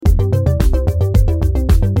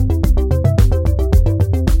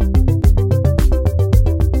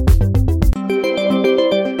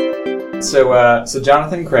So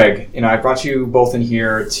Jonathan, Craig, I brought you both in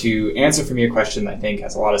here to answer for me a question that I think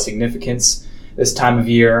has a lot of significance this time of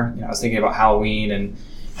year. I was thinking about Halloween and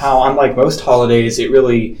how, unlike most holidays, it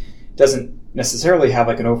really doesn't necessarily have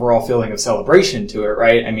like an overall feeling of celebration to it,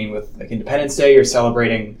 right? I mean, with like Independence Day, you're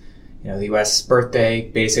celebrating, the U.S. birthday,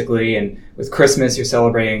 basically, and with Christmas, you're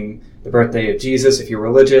celebrating the birthday of Jesus if you're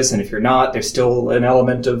religious, and if you're not, there's still an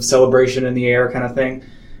element of celebration in the air kind of thing.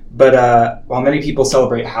 But while many people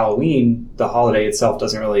celebrate Halloween, the holiday itself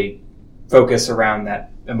doesn't really focus around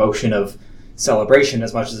that emotion of celebration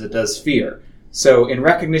as much as it does fear. So in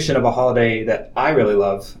recognition of a holiday that I really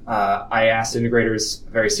love, I asked integrators a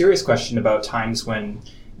very serious question about times when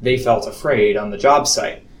they felt afraid on the job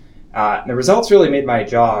site. And the results really made my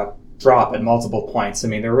jaw drop at multiple points. I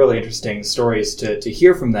mean, they're really interesting stories to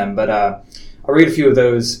hear from them, but I'll read a few of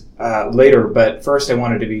those later. But first I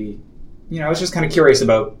wanted to be, I was just kind of curious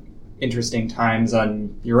about interesting times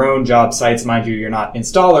on your own job sites. Mind you, you're not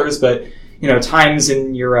installers, but, times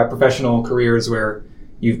in your professional careers where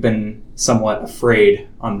you've been somewhat afraid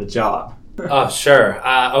on the job. Oh, sure.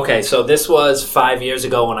 Okay, so this was 5 years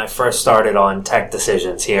ago when I first started on Tech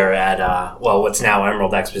Decisions here at, what's now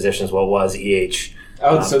Emerald Expositions, what was EH.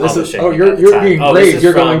 So this is, you're being brave.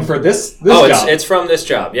 You're going for this job. It's from this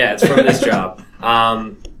job. Yeah, it's from this job.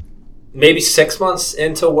 Maybe 6 months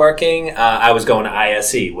into working, I was going to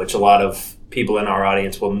ISE, which a lot of people in our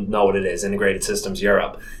audience will know what it is, Integrated Systems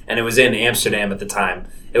Europe. And it was in Amsterdam at the time.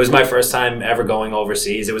 It was my first time ever going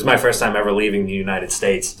overseas. It was my first time ever leaving the United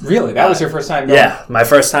States. Really? That was your first time going? Yeah, my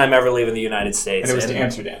first time ever leaving the United States. And it was to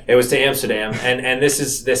Amsterdam. It was to Amsterdam. And this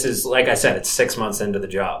is like I said, it's 6 months into the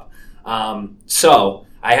job. So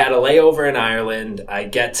I had a layover in Ireland. I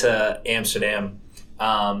get to Amsterdam.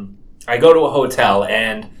 I go to a hotel,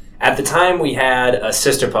 and at the time we had a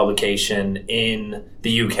sister publication in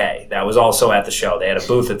the UK that was also at the show. They had a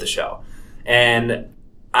booth at the show. And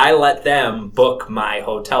I let them book my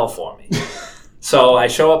hotel for me. So I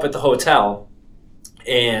show up at the hotel,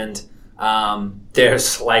 and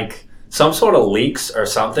there's like some sort of leaks or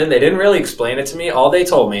something. They didn't really explain it to me. All they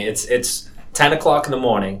told me, it's 10 o'clock in the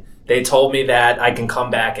morning. They told me that I can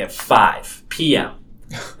come back at 5 p.m.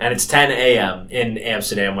 And it's 10 a.m. in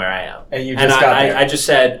Amsterdam where I am. And you just got there. I just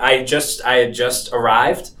said, I had just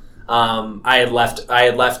arrived. I had left,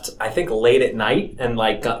 I think, late at night and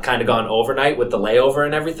kind of gone overnight with the layover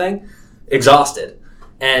and everything, exhausted.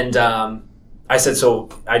 And I said,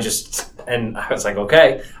 and I was like,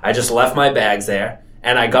 okay. I just left my bags there,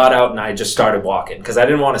 and I got out and I just started walking because I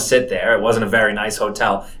didn't want to sit there. It wasn't a very nice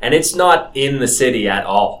hotel, and it's not in the city at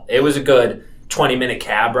all. It was a good 25-minute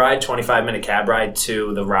cab ride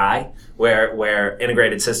to the Rye, where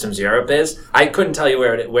Integrated Systems Europe is. I couldn't tell you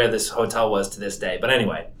where this hotel was to this day, but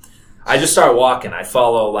anyway. I just start walking. I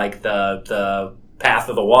follow the path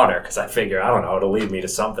of the water because I figure, I don't know, it'll lead me to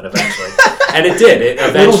something eventually. And it did. It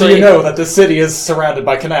eventually. Little do you know that the city is surrounded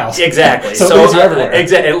by canals. Exactly. So it leads you everywhere.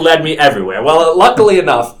 It led me everywhere. Well, luckily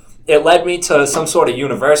enough, it led me to some sort of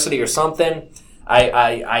university or something.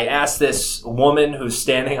 I asked this woman who's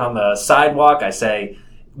standing on the sidewalk, I say,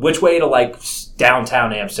 which way to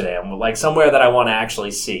downtown Amsterdam, somewhere that I want to actually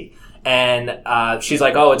see. And she's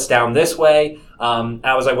like, oh, it's down this way.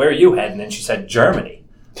 I was like, where are you heading? And she said, Germany.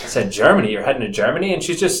 I said, Germany? You're heading to Germany? And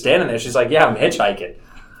she's just standing there. She's like, yeah, I'm hitchhiking.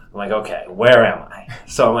 I'm like, okay, where am I?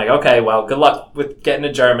 So I'm like, okay, well, good luck with getting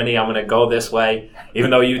to Germany. I'm going to go this way. Even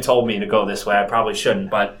though you told me to go this way, I probably shouldn't.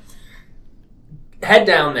 But head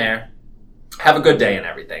down there. Have a good day and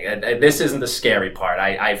everything. And this isn't the scary part.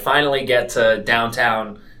 I finally get to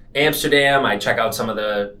downtown Amsterdam. I check out some of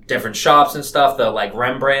the different shops and stuff. The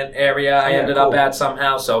Rembrandt area I ended up at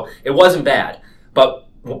somehow. So it wasn't bad. But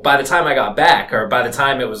by the time I got back, or by the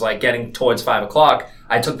time it was getting towards 5 o'clock,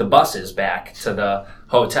 I took the buses back to the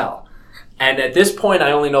hotel. And at this point,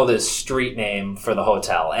 I only know the street name for the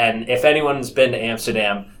hotel. And if anyone's been to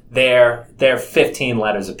Amsterdam, they're 15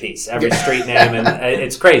 letters apiece. Every street name, and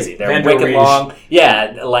it's crazy. They're wicked long.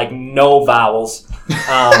 Yeah, no vowels.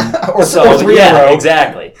 Or three in a row.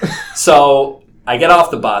 Exactly. So I get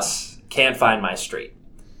off the bus, can't find my street.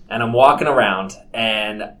 And I'm walking around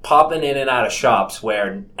and popping in and out of shops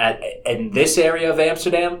where in this area of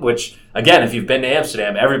Amsterdam, which, again, if you've been to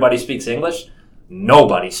Amsterdam, everybody speaks English.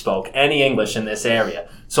 Nobody spoke any English in this area.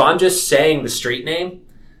 So I'm just saying the street name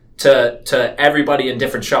to everybody in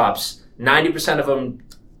different shops. 90% of them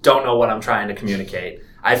don't know what I'm trying to communicate.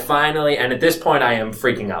 I finally, and at this point I am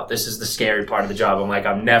freaking out. This is the scary part of the job. I'm like,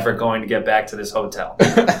 I'm never going to get back to this hotel.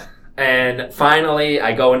 And finally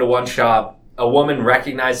I go into one shop. A woman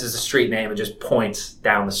recognizes the street name and just points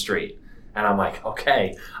down the street. And I'm like,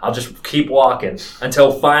 okay, I'll just keep walking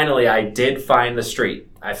until finally I did find the street.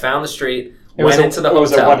 I found the street, It went into the hotel. It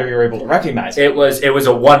was a wonder you were able to recognize it. It was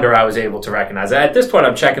a wonder I was able to recognize it. At this point,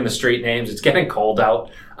 I'm checking the street names. It's getting cold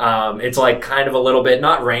out. It's like kind of a little bit,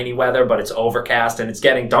 not rainy weather, but it's overcast, and it's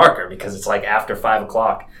getting darker because it's like after 5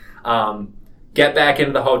 o'clock. Get back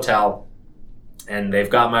into the hotel, and they've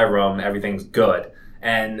got my room. Everything's good.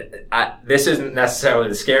 And this isn't necessarily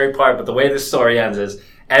the scary part, but the way this story ends is,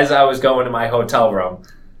 as I was going to my hotel room,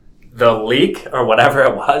 the leak, or whatever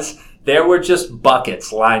it was, there were just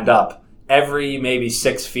buckets lined up every maybe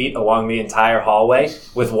 6 feet along the entire hallway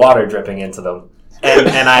with water dripping into them.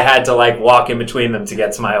 And I had to like walk in between them to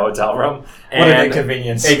get to my hotel room. What an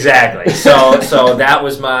inconvenience. Exactly. So that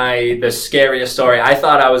was the scariest story. I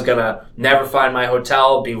thought I was gonna never find my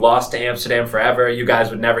hotel, be lost to Amsterdam forever. You guys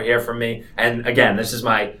would never hear from me. And again,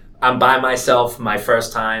 I'm by myself, my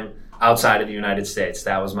first time outside of the United States.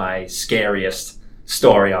 That was my scariest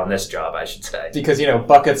story on this job, I should say. Because,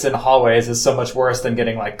 buckets in hallways is so much worse than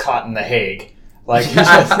getting like caught in The Hague. Like,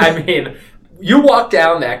 I mean, you walk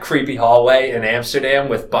down that creepy hallway in Amsterdam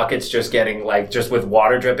with buckets just with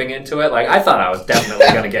water dripping into it. Like, I thought I was definitely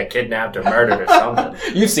going to get kidnapped or murdered or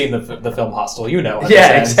something. You've seen the film Hostel, you know.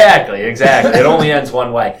 Yeah, exactly. It only ends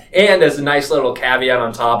one way. And as a nice little caveat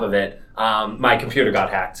on top of it, my computer got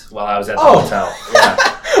hacked while I was at the hotel. Yeah.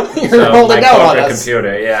 You're holding out on us.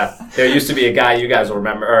 Computer, yeah. There used to be a guy you guys will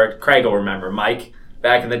remember, or Craig will remember, Mike,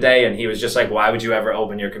 back in the day, and he was just like, why would you ever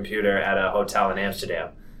open your computer at a hotel in Amsterdam?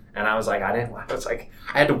 And I was like, I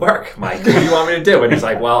had to work, Mike. What do you want me to do? And he's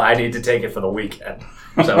like, well, I need to take it for the weekend.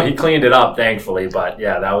 So he cleaned it up, thankfully. But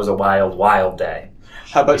yeah, that was a wild, wild day.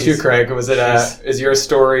 How about you, Craig? Was it is your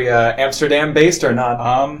story Amsterdam based or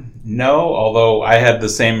not? No, although I had the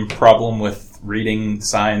same problem with reading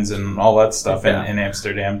signs and all that stuff in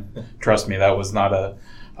Amsterdam. Trust me, that was not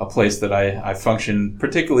a place that I functioned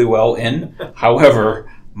particularly well in.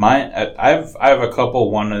 However, I have a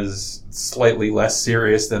couple. One is slightly less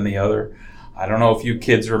serious than the other. I don't know if you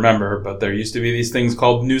kids remember, but there used to be these things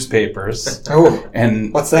called newspapers. Oh,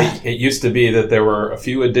 and what's that? It used to be that there were a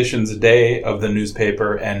few editions a day of the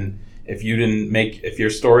newspaper, and if your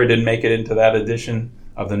story didn't make it into that edition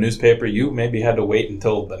of the newspaper, you maybe had to wait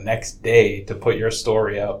until the next day to put your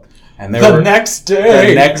story up. And the next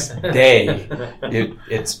day,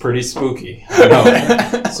 it's pretty spooky. I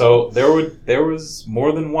know. So there was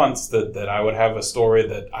more than once that I would have a story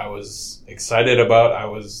that I was excited about.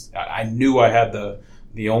 I knew I had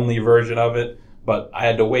the only version of it, but I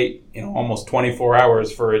had to wait, almost 24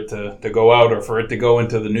 hours for it to go out or for it to go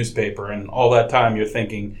into the newspaper. And all that time you're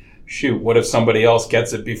thinking, shoot, what if somebody else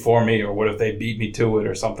gets it before me, or what if they beat me to it,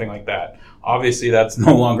 or something like that? Obviously, that's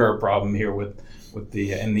no longer a problem here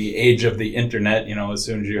in the age of the internet. As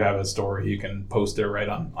soon as you have a story, you can post it right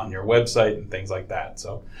on your website and things like that.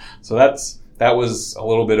 So that was a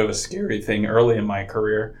little bit of a scary thing early in my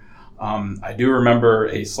career. I do remember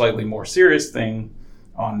a slightly more serious thing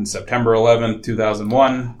on September 11th,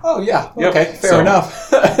 2001. Oh yeah, yep. Okay, fair enough.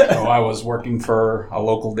 So I was working for a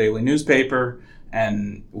local daily newspaper,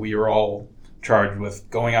 and we were all charged with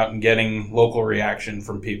going out and getting local reaction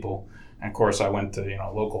from people. And of course, I went to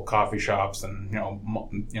local coffee shops and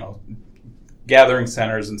gathering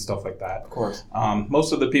centers and stuff like that. Of course,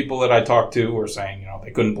 most of the people that I talked to were saying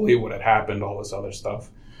they couldn't believe what had happened, all this other stuff.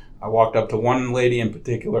 I walked up to one lady in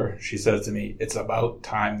particular. She said to me, "It's about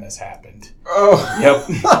time this happened." Oh, yep.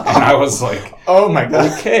 And I was like, "Oh my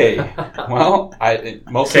god." Okay. Well,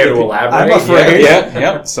 elaborate. I'm afraid. Yeah.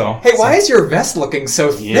 Yep. So. Hey, why is your vest looking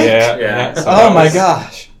so thick? Yeah. So oh my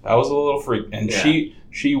gosh. That was a little freak, and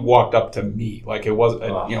she walked up to me like it was.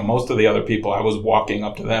 Most of the other people, I was walking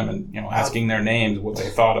up to them and asking their names, what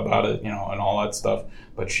they thought about it, and all that stuff.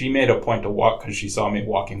 But she made a point to walk because she saw me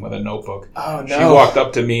walking with a notebook. Oh, no. She walked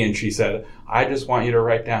up to me and she said, "I just want you to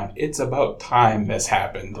write down, it's about time this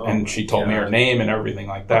happened." And she told me her name and everything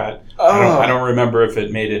like that. I don't remember if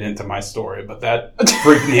it made it into my story, but that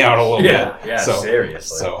freaked me out a little bit. Yeah,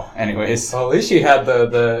 seriously. So, anyways. Well, at least she had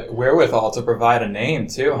the wherewithal to provide a name,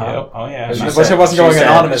 too, huh? Yep. Oh, yeah. She wasn't going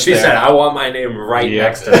anonymous She said, "I want my name right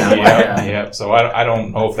next to that." Yeah. So, I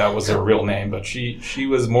don't know if that was her real name, but she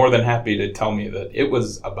was more than happy to tell me that it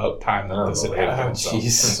was about time that this had happened.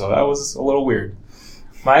 So that was a little weird.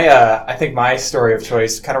 I think my story of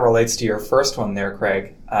choice kind of relates to your first one there,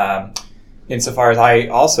 Craig. Insofar as I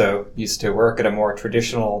also used to work at a more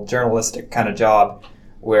traditional journalistic kind of job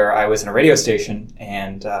where I was in a radio station,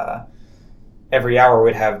 and every hour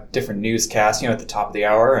would have different newscasts, at the top of the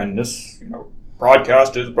hour, and this,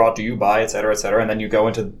 broadcast is brought to you by, et cetera, and then you go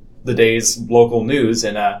into the day's local news,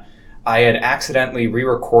 and I had accidentally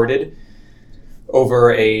re-recorded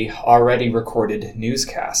over a already recorded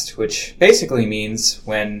newscast, which basically means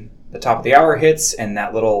when the top of the hour hits and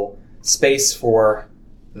that little space for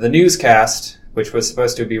the newscast, which was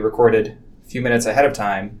supposed to be recorded a few minutes ahead of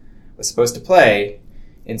time, was supposed to play,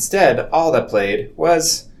 instead, all that played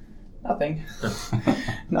was nothing.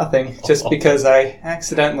 Nothing. Just because I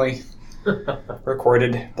accidentally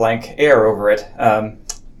recorded blank air over it.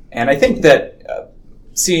 And I think that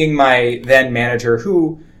seeing my then manager,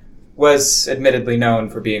 who was admittedly known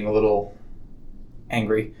for being a little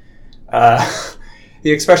angry,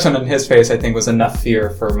 the expression on his face, I think, was enough fear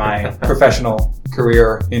for my professional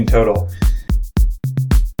career in total.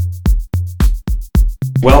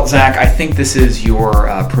 Well, Zach, I think this is your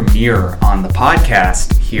premiere on the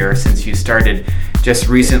podcast here since you started just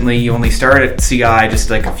recently. You only started at CI just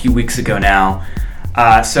like a few weeks ago now.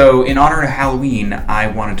 So in honor of Halloween, I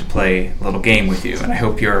wanted to play a little game with you, and I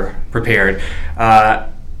hope you're prepared. I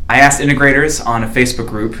asked integrators on a Facebook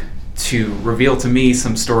group to reveal to me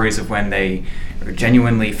some stories of when they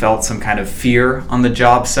genuinely felt some kind of fear on the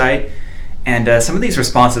job site. And some of these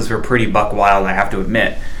responses were pretty buck wild, I have to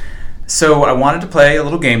admit. So I wanted to play a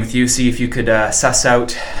little game with you, see if you could suss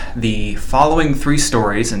out the following 3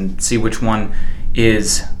 stories and see which one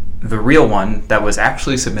is the real one that was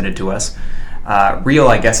actually submitted to us. Real,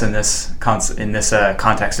 I guess, in this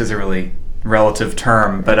context is a really relative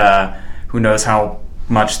term, but who knows how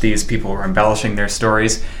much these people were embellishing their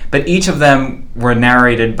stories. But each of them were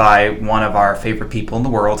narrated by one of our favorite people in the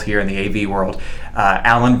world here in the AV world,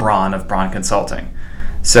 Alan Braun of Braun Consulting.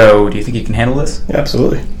 So, do you think you can handle this? Yeah,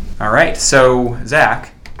 absolutely. All right. So,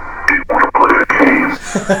 Zach. Do you want to play a game?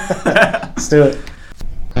 Let's do it.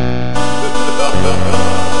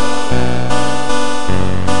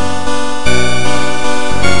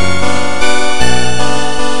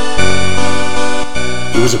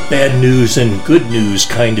 It was a bad news and good news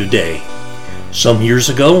kind of day. Some years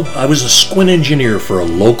ago, I was a squint engineer for a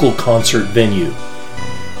local concert venue.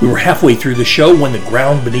 We were halfway through the show when the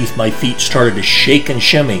ground beneath my feet started to shake and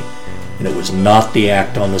shimmy, and it was not the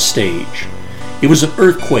act on the stage. It was an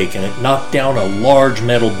earthquake, and it knocked down a large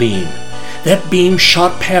metal beam. That beam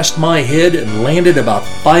shot past my head and landed about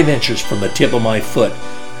 5 inches from the tip of my foot.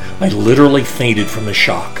 I literally fainted from the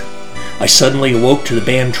shock. I suddenly awoke to the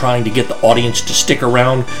band trying to get the audience to stick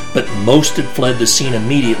around, but most had fled the scene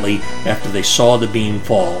immediately after they saw the beam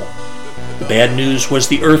fall. The bad news was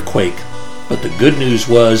the earthquake, but the good news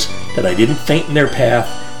was that I didn't faint in their path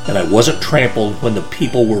and I wasn't trampled when the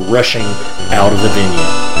people were rushing out of the venue.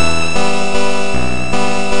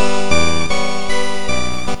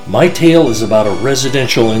 My tale is about a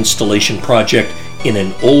residential installation project in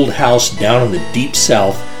an old house down in the deep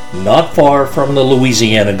south, not far from the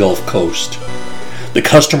Louisiana Gulf Coast. The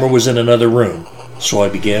customer was in another room, so I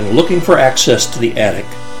began looking for access to the attic.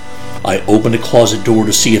 I opened a closet door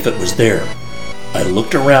to see if it was there. I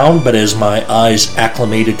looked around, but as my eyes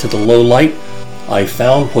acclimated to the low light, I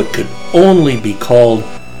found what could only be called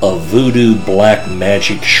a voodoo black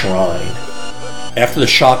magic shrine. After the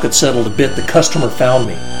shock had settled a bit, the customer found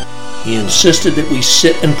me. He insisted that we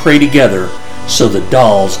sit and pray together so the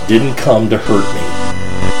dolls didn't come to hurt me.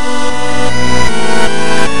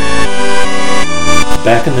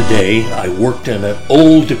 Back in the day, I worked in an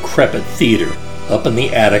old decrepit theater up in the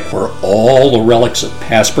attic where all the relics of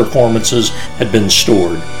past performances had been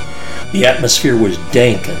stored. The atmosphere was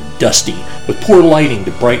dank and dusty, with poor lighting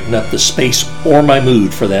to brighten up the space or my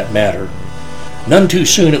mood for that matter. None too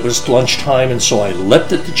soon it was lunchtime, and so I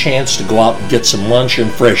leapt at the chance to go out and get some lunch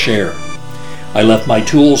and fresh air. I left my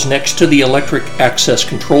tools next to the electric access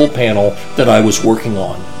control panel that I was working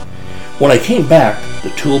on. When I came back, the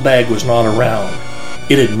tool bag was not around.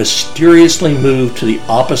 It had mysteriously moved to the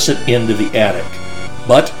opposite end of the attic,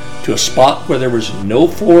 but to a spot where there was no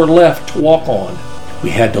floor left to walk on. We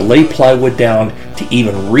had to lay plywood down to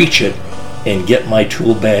even reach it and get my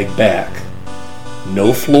tool bag back.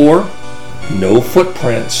 No floor, no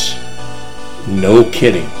footprints, no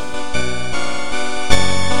kidding.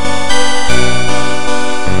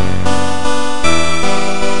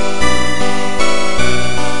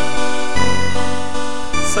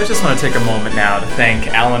 So I just want to take a moment now to thank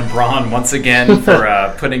Alan Braun once again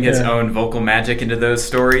for putting his own vocal magic into those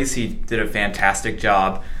stories. He did a fantastic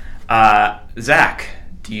job. Zach,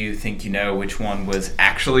 do you think you know which one was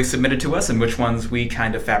actually submitted to us and which ones we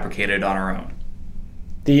kind of fabricated on our own?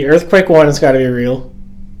 The earthquake one has got to be real,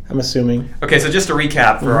 I'm assuming. Okay, so just to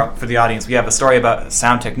recap for the audience, we have a story about a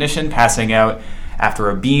sound technician passing out after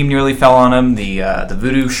a beam nearly fell on him, the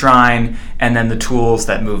voodoo shrine, and then the tools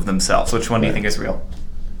that move themselves. Which one do you think is real?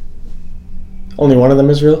 Only one of them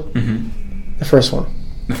is real? Mm-hmm. The first one.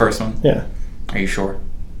 The first one? Yeah. Are you sure?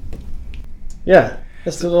 Yeah.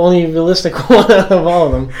 That's the only realistic one of all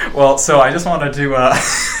of them. Well, so I just wanted to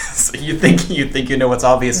So you think you know what's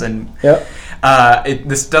obvious, and Yep.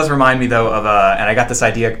 this does remind me though of and I got this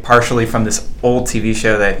idea partially from this old TV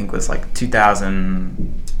show that I think was like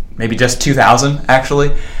 2000, maybe just 2000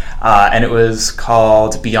 actually, and it was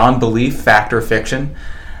called Beyond Belief: Fact or Fiction.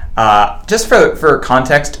 Just for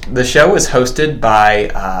context, the show was hosted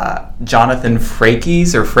by Jonathan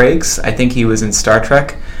Frakes. I think he was in Star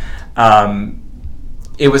Trek.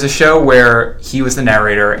 It was a show where he was the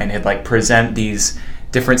narrator and he'd like present these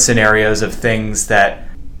different scenarios of things that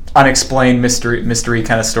unexplained mystery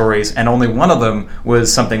kind of stories, and only one of them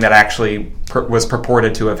was something that actually was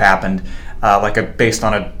purported to have happened, based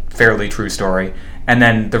on a fairly true story. And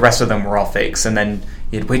then the rest of them were all fakes. And then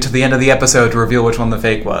you'd wait till the end of the episode to reveal which one the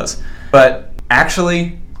fake was. But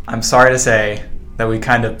actually, I'm sorry to say that we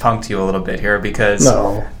kind of punked you a little bit here, because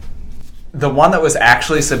No. the one that was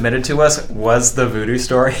actually submitted to us was the voodoo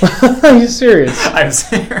story. Are you serious? I'm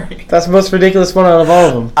serious. That's the most ridiculous one out of all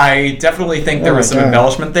of them. I definitely think there Oh was my some God.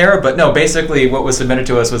 embellishment there, but no, basically what was submitted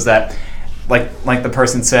to us was that, like the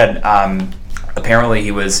person said, apparently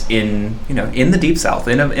he was in the Deep South,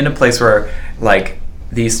 in a place where like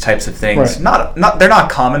these types of things, Right. not they're not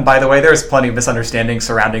common, by the way. There's plenty of misunderstanding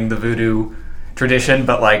surrounding the voodoo tradition,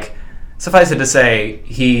 but like suffice it to say,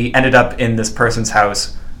 he ended up in this person's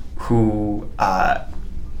house who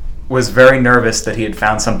was very nervous that he had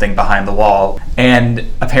found something behind the wall, and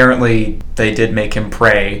apparently they did make him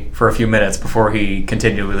pray for a few minutes before he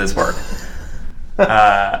continued with his work.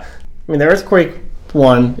 I mean, the earthquake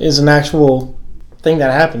one is an actual thing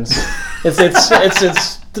that happens.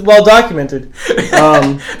 It's well documented.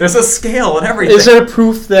 There's a scale and everything. Is there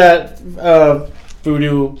proof that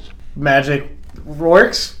voodoo magic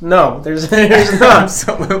works? No, there's not.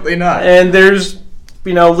 Absolutely not. And there's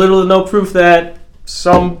little to no proof that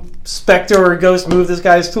some specter or ghost moved this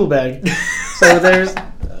guy's tool bag. So there's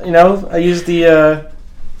I use the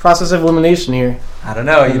process of elimination here. I don't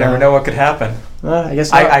know. You never know what could happen. I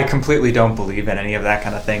guess not. I completely don't believe in any of that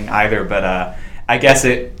kind of thing either, but I guess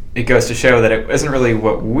it goes to show that it isn't really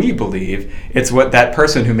what we believe. It's what that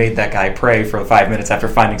person who made that guy pray for 5 minutes after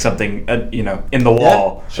finding something, in the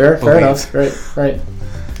wall. Sure, fair believes. enough. Right.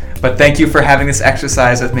 But thank you for having this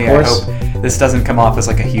exercise with me. I course. hope this doesn't come off as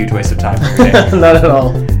like a huge waste of time for your day. Not at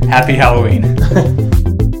all. Happy Halloween.